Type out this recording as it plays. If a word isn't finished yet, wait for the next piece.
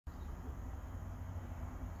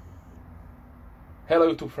Hello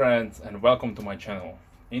YouTube friends and welcome to my channel.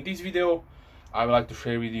 In this video I would like to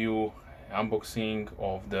share with you an unboxing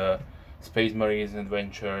of the Space Marines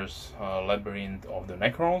Adventures Labyrinth of the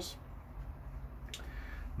Necrons.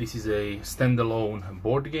 This is a standalone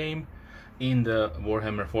board game in the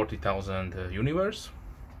Warhammer 40,000 universe.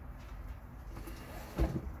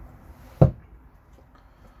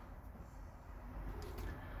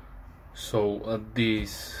 So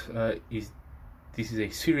this is a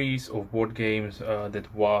series of board games that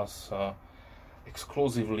was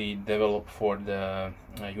exclusively developed for the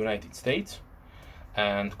United States,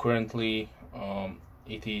 and currently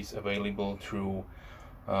it is available through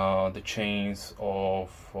the chains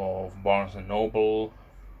of Barnes & Noble,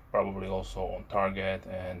 probably also on Target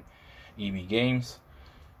and EB Games.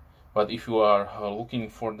 But if you are looking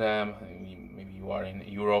for them, maybe you are in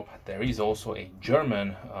Europe, there is also a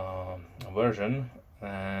German version,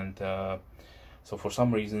 and so for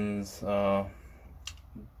some reasons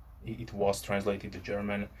it was translated to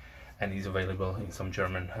German and is available in some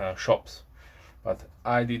German shops. But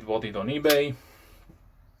I did bought it on eBay,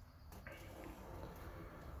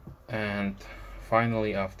 and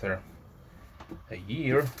finally after a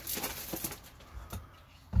year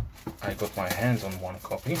I got my hands on one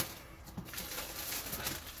copy.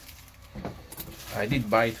 I did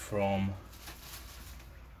buy it from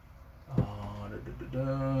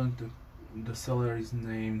the seller is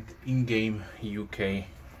named In-Game UK.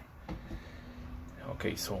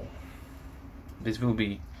 Okay, so this will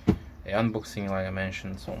be an unboxing like I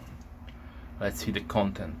mentioned. So let's see the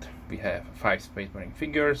content. We have 5 Space Marine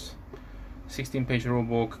figures, 16-page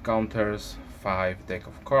rulebook, counters, 5 deck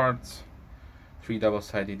of cards, 3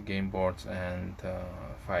 double-sided game boards, and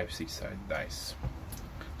 5 6-sided dice.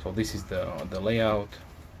 So this is the layout.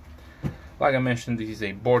 Like I mentioned, this is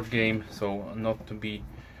a board game, so not to be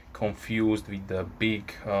confused with the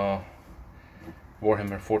big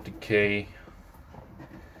Warhammer 40k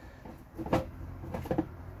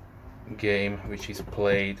game, which is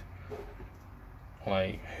played on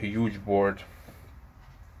a huge board.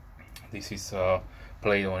 This is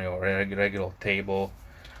played on your regular table.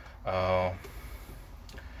 Let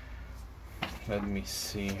me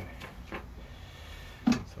see.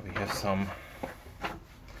 So we have some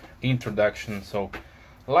introduction. So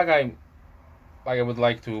like I would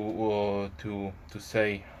like to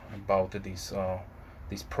say about this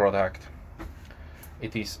product,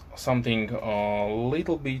 it is something a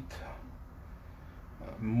little bit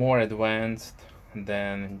more advanced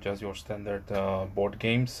than just your standard board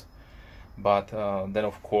games, but then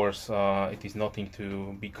of course it is nothing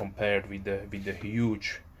to be compared with the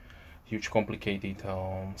huge complicated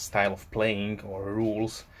style of playing or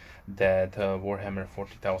rules that Warhammer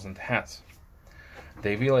 40,000 has.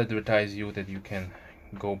 They will advertise you that you can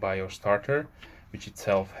go buy your starter, which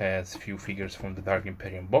itself has few figures from the Dark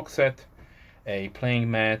Imperium box set, a playing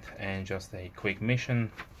mat, and just a quick mission.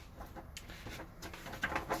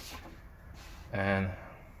 And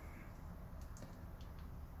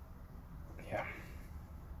yeah,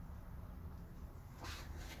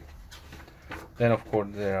 then of course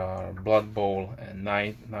there are Blood Bowl and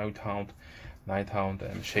Nighthound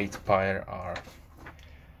and Shadespire are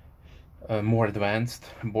more advanced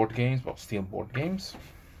board games, but still board games.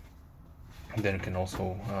 And then you can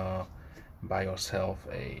also buy yourself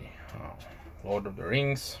a Lord of the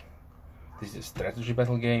Rings. This is a strategy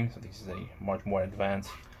battle game, so this is a much more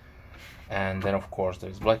advanced. And then of course there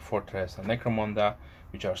is Black Fortress and Necromunda,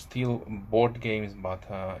 which are still board games, but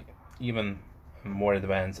even more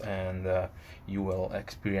advanced, and you will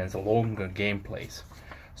experience longer gameplays.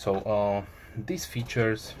 So this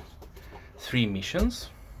features 3 missions,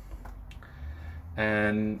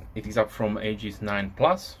 and it is up from ages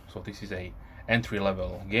 9+. So this is a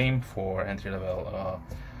entry-level game for entry-level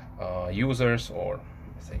users, or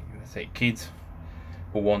say kids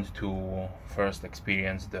who want to first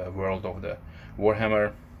experience the world of the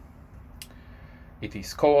Warhammer. It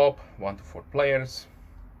is co-op, 1 to 4 players,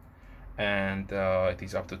 and it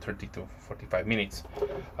is up to 30 to 45 minutes.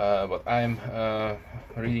 But I'm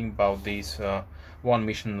reading about this. One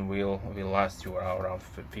mission will last you around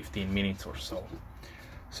 15 minutes or so.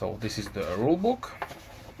 So this is the rule book.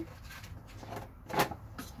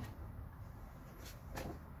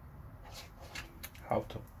 How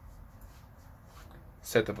to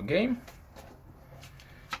set up a game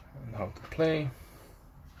and how to play.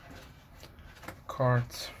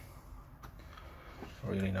 Cards.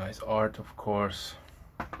 Really nice art, of course.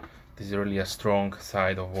 This is really a strong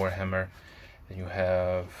side of Warhammer. And you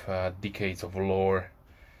have decades of lore,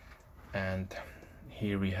 and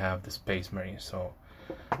here we have the Space Marine. So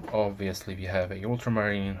obviously we have a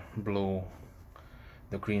ultramarine blue,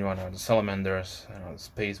 The green one are the salamanders, the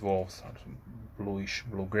space wolves are bluish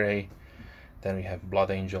blue-gray. Then we have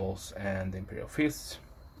blood angels and imperial fists.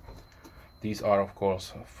 These are of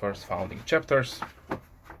course first founding chapters.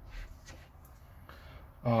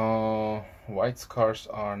 White scars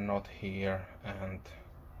are not here, and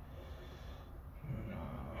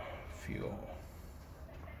few.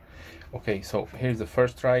 Okay, so here's the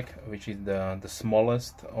first strike, which is the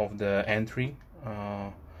smallest of the entry.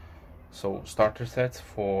 So starter sets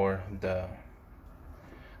for the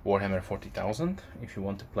Warhammer 40,000. If you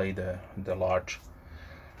want to play the large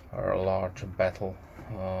battle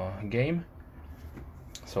game,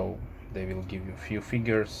 so they will give you a few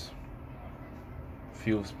figures,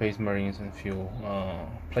 few Space Marines, and few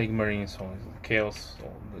Plague Marines, so the Chaos,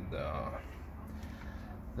 so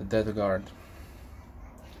the Death Guard.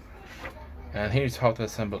 And here's how to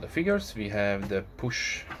assemble the figures. We have the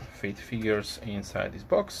push fit figures inside this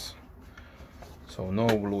box, so no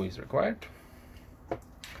glue is required.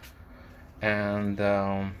 And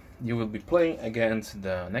you will be playing against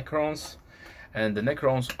the Necrons, and the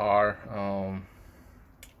Necrons are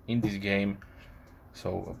in this game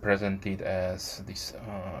so presented as this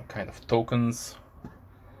kind of tokens.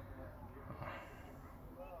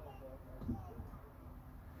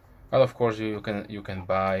 Well, of course you can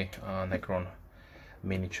buy Necron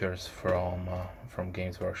miniatures from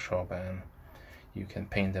Games Workshop, and you can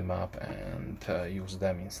paint them up and use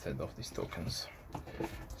them instead of these tokens.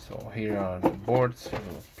 So here are the boards you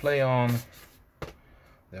will play on.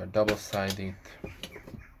 They are double-sided.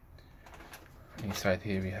 Inside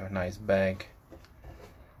here we have a nice bag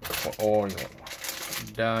for all your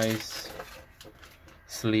dice,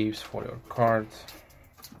 sleeves for your cards.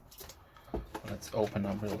 Let's open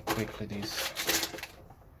up real quickly these.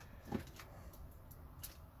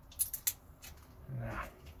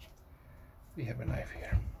 We have a knife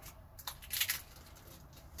here.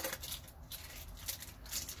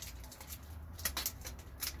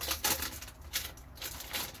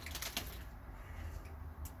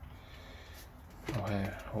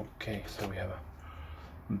 Okay, so we have a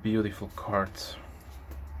beautiful cards.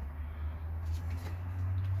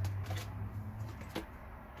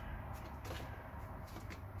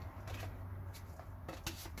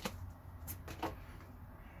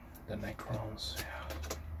 The Necrons, yeah.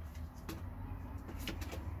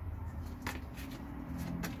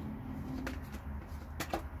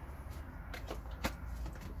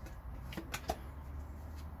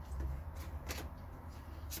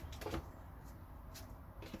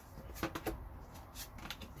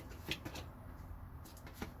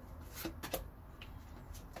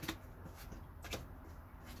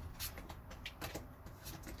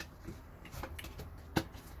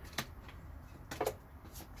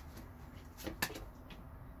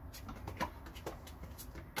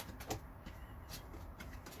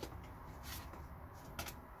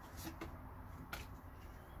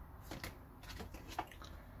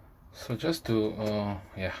 So just to,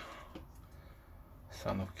 yeah,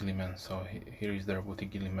 Son of Gilliman. So here is the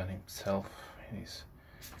robotic Gilliman himself, his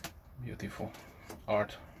beautiful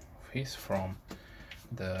art of his from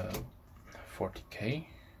the 40K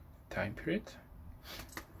time period.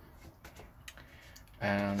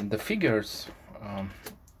 And the figures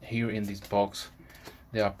here in this box,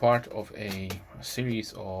 they are part of a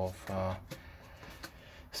series of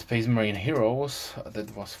Space Marine heroes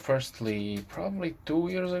that was firstly probably 2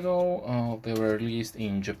 years ago. They were released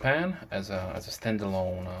in Japan as a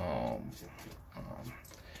standalone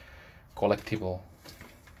collectible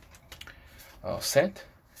set,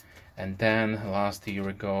 and then last year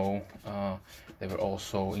ago they were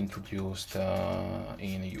also introduced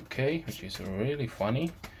in the UK, which is really funny,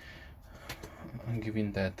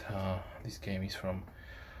 given that this game is from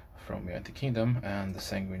United Kingdom. And the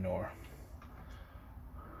Sanguinor.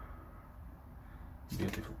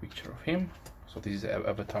 Beautiful picture of him. So this is the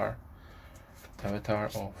avatar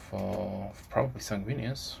of probably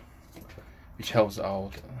Sanguinius, which helps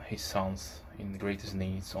out his sons in the greatest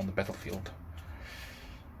needs on the battlefield.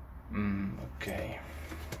 Okay.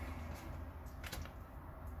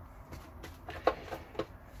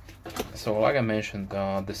 So like I mentioned,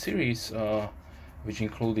 the series which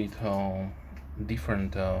included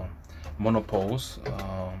different monopose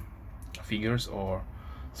figures or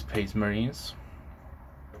Space Marines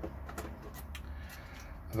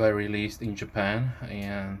were released in Japan,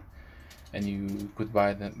 and you could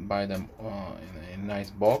buy them in a nice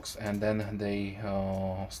box, and then they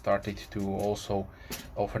started to also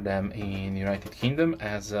offer them in United Kingdom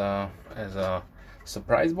as a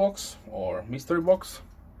surprise box or mystery box.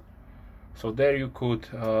 So there you could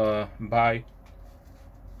buy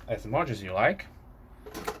as much as you like,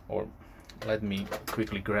 or let me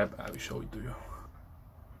quickly grab, I will show it to you.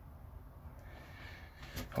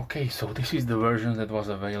 Okay, so this is the version that was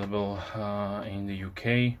available in the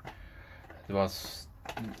UK. It was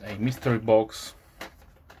a mystery box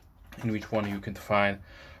in which one you can find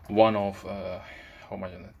one of how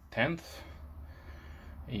much is it? 10th?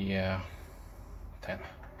 Yeah, 10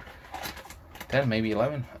 maybe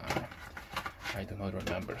 11, I do not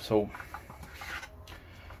remember. So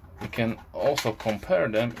we can also compare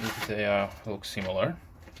them if they look similar.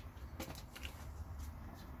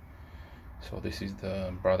 So this is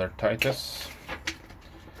the brother Titus.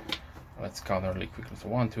 Let's count really quickly. So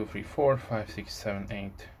 1, 2, 3, 4, 5, 6, 7,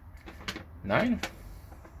 8, 9.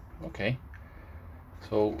 Okay.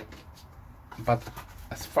 So, but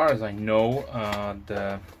as far as I know,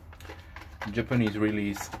 the Japanese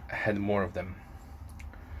release had more of them.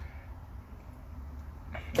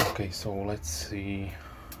 Okay, so let's see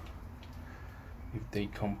if they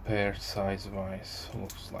compare size-wise.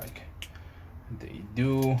 Looks like they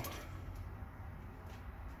do.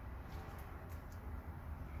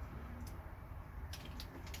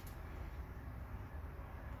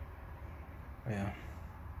 Yeah.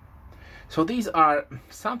 So these are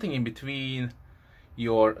something in between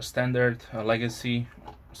your standard Legacy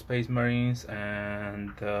Space Marines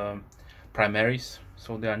and Primaries.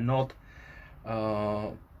 So they are not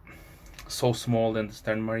so small than the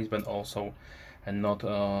Standard Marines, but also and not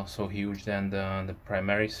so huge than the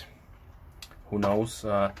Primaries. Who knows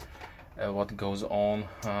what goes on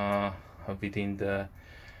within the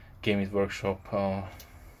Games Workshop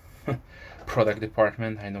product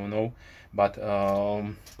department, I don't know, but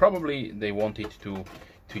probably they wanted to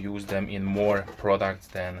use them in more products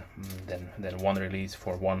than one release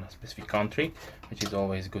for one specific country, which is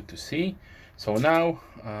always good to see. So now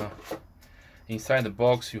inside the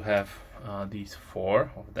box you have these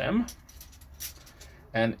 4 of them,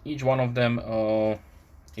 and each one of them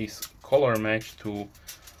is color matched to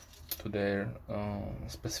their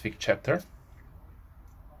specific chapter,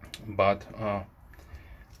 but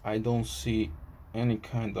I don't see any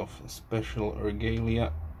kind of special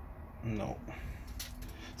regalia. No.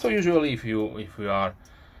 So usually if you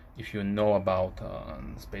know about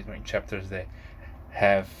Space Marine chapters, they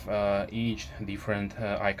have each different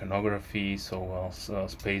iconography. So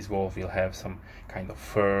Space Wolf will have some kind of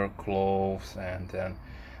fur, gloves, and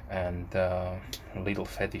little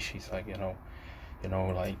fetishes, like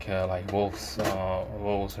like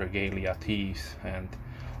wolves regalia, teeth, and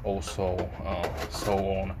also so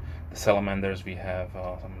on. The salamanders, we have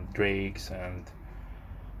some drakes and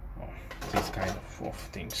these kind of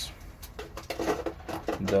things.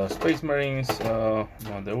 The Space Marines, the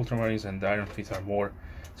Ultramarines and the Iron Fist are more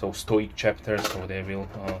so stoic chapters, so they will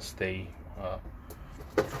stay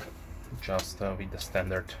just with the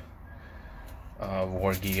standard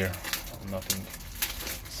war gear, nothing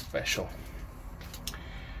special.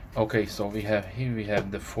 Okay, so we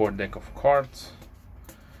have the 4 deck of cards.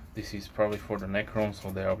 This is probably for the Necrons,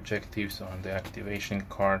 so their objectives and the activation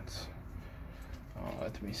cards.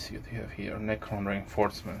 Let me see what you have here. Necron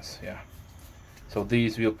reinforcements, yeah. So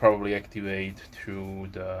these will probably activate through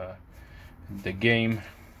the game.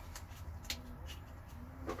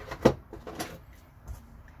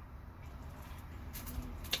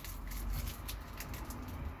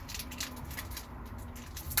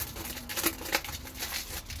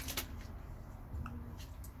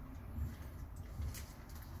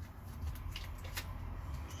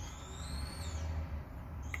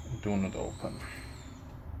 Do not open.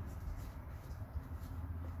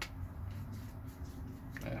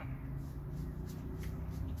 Yeah.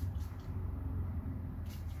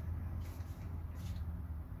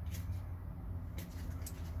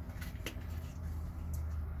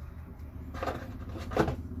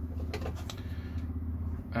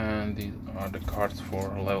 And these are the cards for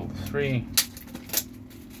level 3.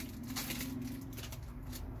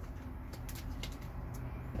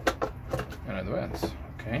 And advance.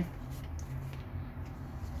 Okay.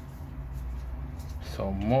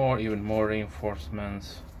 So even more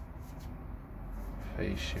reinforcements,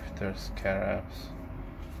 phase shifters, scarabs,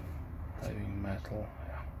 heavy metal.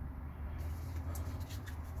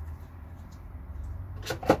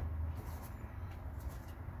 Yeah.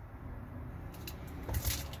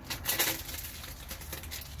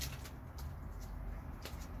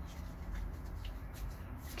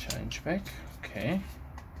 Change back. Okay.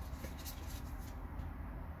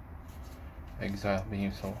 Exile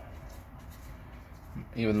beam, so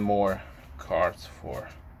even more cards for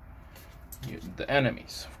the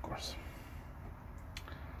enemies, of course.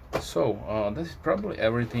 So this is probably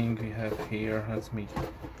everything we have here. Let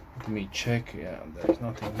me check. Yeah, there's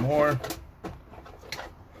nothing more.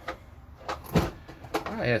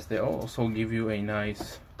 yes, they also give you a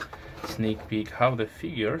nice sneak peek how the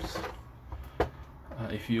figures,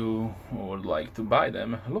 if you would like to buy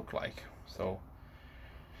them, look like. So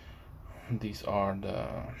these are the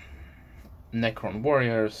Necron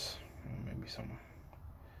warriors. Maybe some,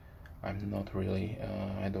 I'm not really,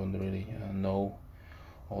 I don't really know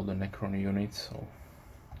all the Necron units, so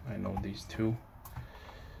I know these two.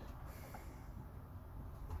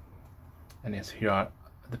 And yes, here are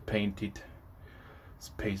the painted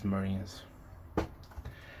Space Marines,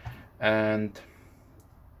 and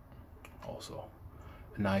also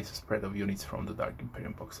a nice spread of units from the Dark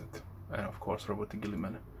Imperium box set, and of course Robert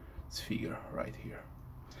Guilliman's figure right here.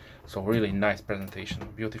 So really nice presentation,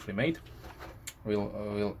 beautifully made.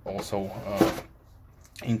 Will also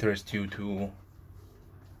interest you to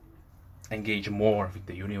engage more with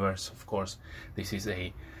the universe. Of course, this is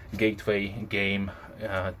a gateway game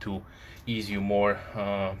to ease you more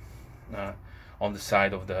on the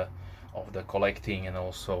side of the collecting and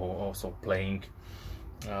also playing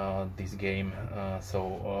this game.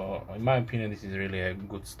 So in my opinion, this is really a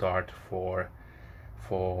good start for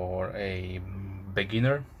a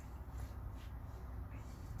beginner.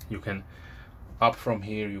 You can, up from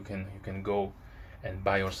here, you can go and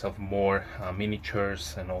buy yourself more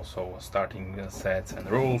miniatures and also starting sets and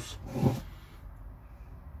rules.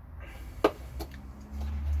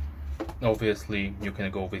 Obviously, you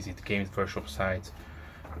can go visit Games Workshop sites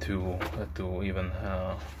to even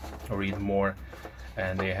read more,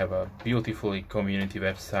 and they have a beautifully community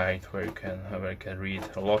website where you can read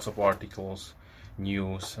lots of articles,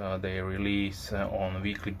 news. They release on a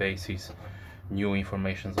weekly basis new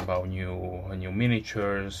information about new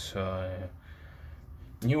miniatures,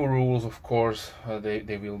 new rules. Of course,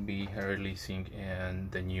 they will be releasing,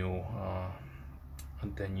 and the new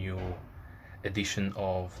edition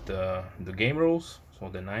of the game rules, so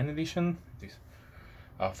the 9th edition. This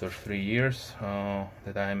after 3 years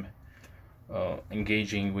that I'm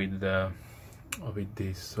engaging with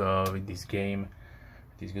this game.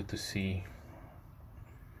 It is good to see.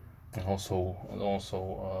 And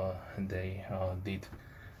also they did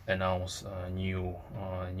announce a new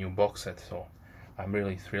box set, so I'm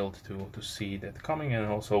really thrilled to see that coming. And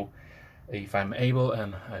also, if I'm able,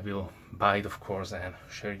 and I will buy it of course and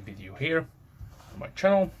share it with you here on my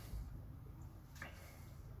channel.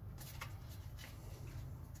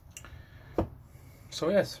 So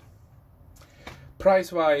yes,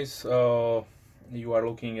 price wise, you are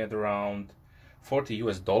looking at around $40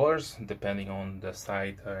 US, depending on the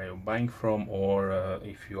site you're buying from, or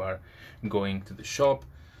if you are going to the shop,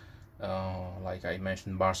 like I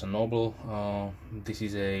mentioned, Barnes & Noble. This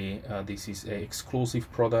is a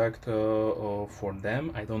exclusive product for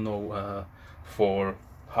them. I don't know for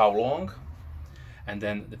how long, and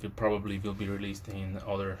then it will probably be released in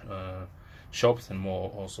other shops and more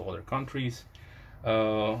also other countries.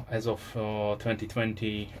 As of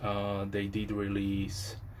 2020, they did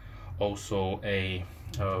release also a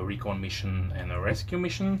recon mission and a rescue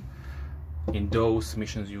mission. In those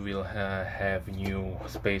missions you will have new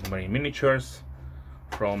Space Marine miniatures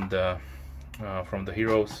from the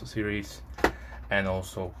Heroes series, and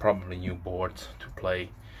also probably new boards to play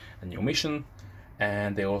a new mission.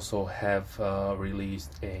 And they also have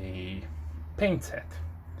released a paint set,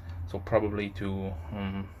 so probably to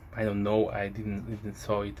I don't know, I didn't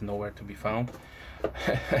saw it nowhere to be found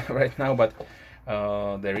right now, but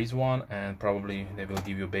there is one, and probably they will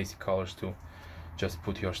give you basic colors to just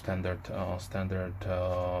put your standard let's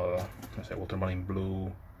say ultramarine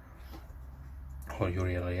blue or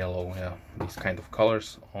Uriel yellow, yeah, these kind of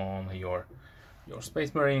colors on your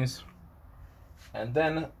Space Marines. And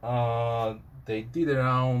then they did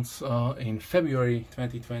announce in February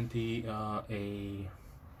 2020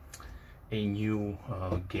 a new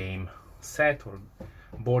game set, or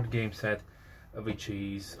board game set, which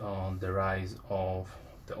is on the Rise of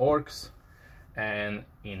the Orcs. And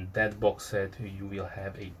in that box set you will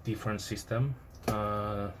have a different system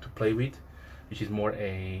to play with, which is more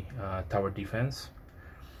a tower defense.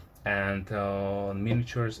 And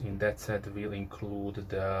miniatures in that set will include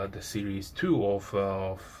the series 2 of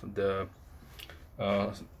the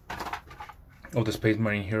Space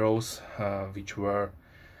Marine heroes, which were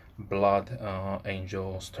Blood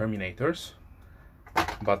Angels Terminators,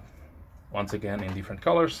 but once again in different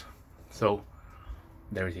colors. So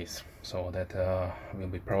there it is. So that will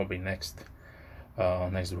be probably next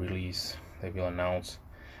release they will announce,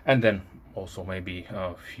 and then also maybe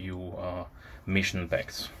a few mission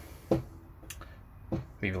packs.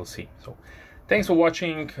 We will see. So thanks for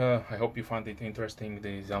watching. I hope you found it interesting,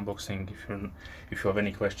 this unboxing. If you have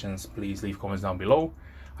any questions, please leave comments down below.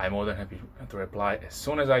 I'm more than happy to reply as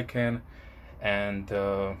soon as I can. And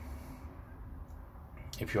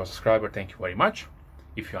if you're a subscriber, thank you very much.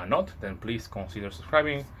 If you are not, then please consider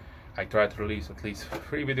subscribing. I try to release at least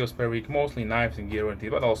 3 videos per week, mostly knives and gear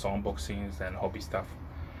related, but also unboxings and hobby stuff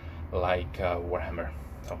like Warhammer.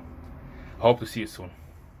 So, I hope to see you soon.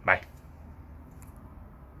 Bye.